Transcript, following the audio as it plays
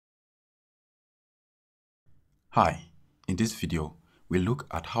Hi, in this video, we'll look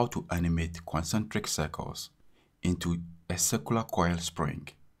at how to animate concentric circles into a circular coil spring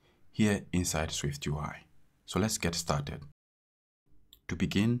here inside SwiftUI. So let's get started. To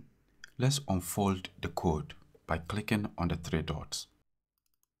begin, let's unfold the code by clicking on the three dots.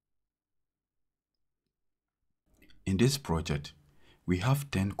 In this project, we have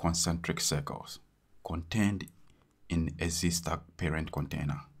 10 concentric circles contained in a Z-stack parent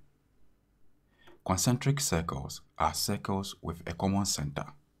container. Concentric circles are circles with a common center.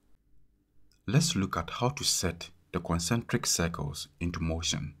 Let's look at how to set the concentric circles into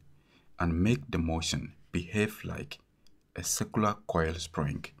motion and make the motion behave like a circular coil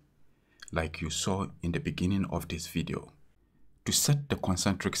spring, like you saw in the beginning of this video. To set the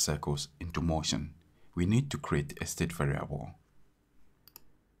concentric circles into motion, we need to create a state variable.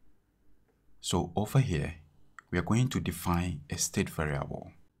 So over here, we are going to define a state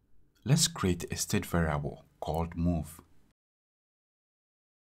variable. Let's create a state variable called move.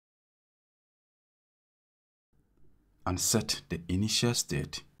 And set the initial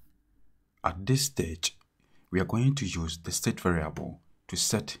state. At this stage, we are going to use the state variable to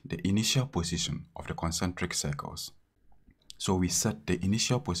set the initial position of the concentric circles. So we set the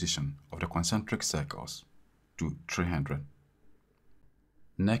initial position of the concentric circles to 300.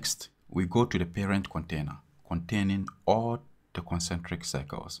 Next, we go to the parent container containing all the concentric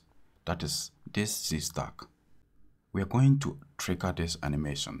circles, that is this Z-stack. We are going to trigger this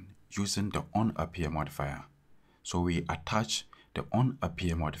animation using the onAppear modifier. So we attach the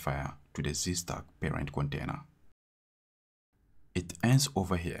onAppear modifier to the Z-stack parent container. It ends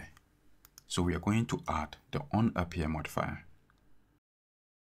over here, so we are going to add the onAppear modifier.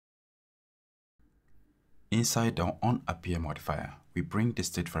 Inside the onAppear modifier, we bring the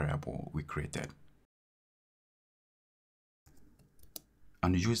state variable we created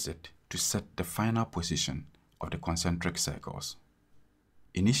and use it to set the final position of the concentric circles.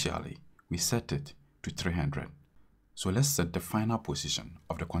 Initially, we set it to 300. So let's set the final position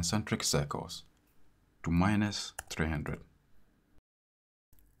of the concentric circles to -300.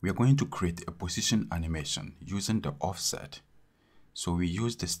 We are going to create a position animation using the offset. So we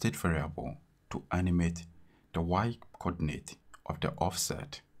use the state variable to animate the y coordinate of the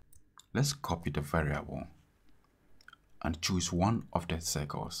offset. Let's copy the variable and choose one of the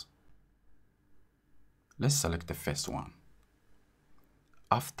circles. Let's select the first one.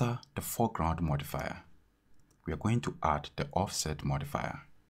 After the foreground modifier, we are going to add the offset modifier.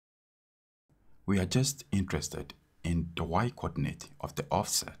 We are just interested in the y coordinate of the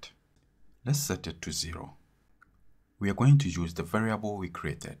offset. Let's set it to 0. We are going to use the variable we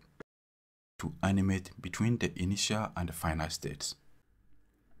created to animate between the initial and the final states.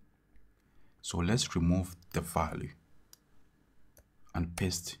 So let's remove the value and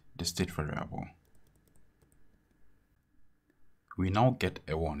paste the state variable. We now get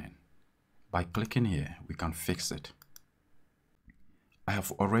a warning. By clicking here, we can fix it. I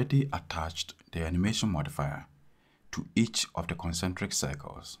have already attached the animation modifier to each of the concentric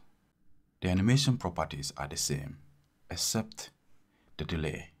circles. The animation properties are the same, except the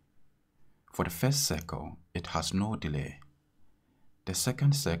delay. For the first circle, it has no delay. The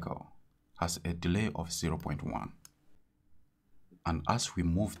second circle has a delay of 0.1. And as we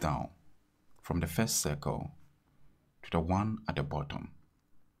move down from the first circle to the one at the bottom,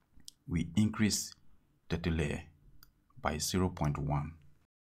 we increase the delay by 0.1.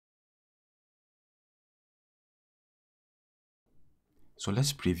 So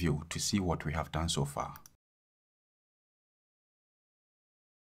let's preview to see what we have done so far.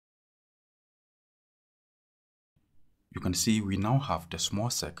 You can see we now have the small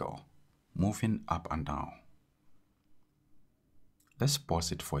circle moving up and down. Let's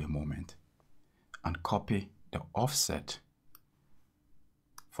pause it for a moment and copy the offset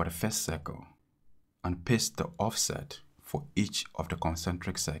for the first circle and paste the offset for each of the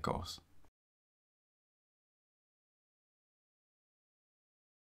concentric circles.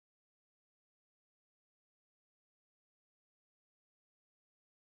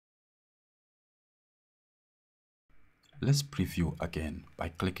 Let's preview again by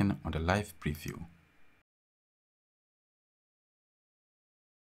clicking on the live preview.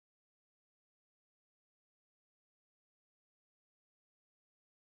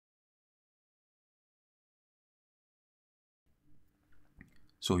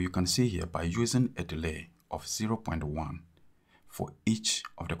 So you can see here by using a delay of 0.1 for each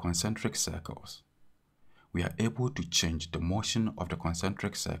of the concentric circles, we are able to change the motion of the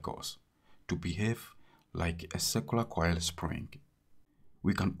concentric circles to behave like a circular coil spring.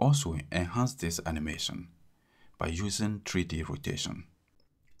 We can also enhance this animation by using 3D rotation.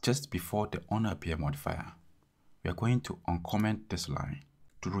 Just before the onAppear modifier, We are going to uncomment this line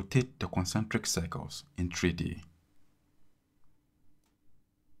to rotate the concentric circles in 3D.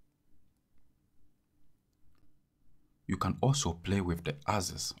 You can also play with the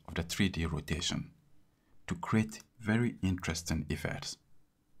axis of the 3D rotation to create very interesting effects.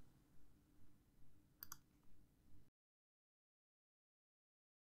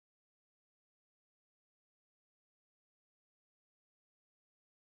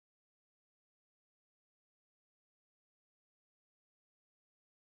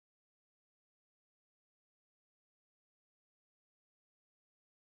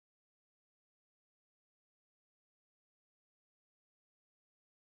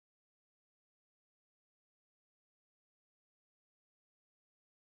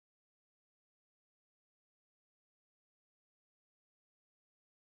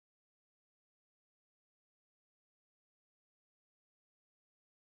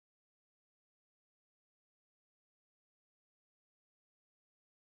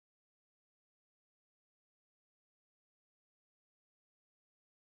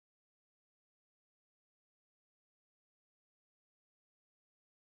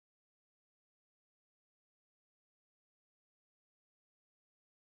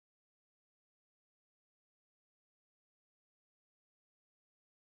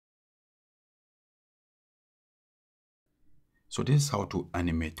 So this is how to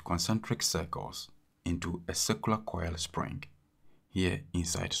animate concentric circles into a circular coil spring here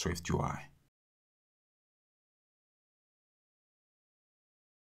inside SwiftUI.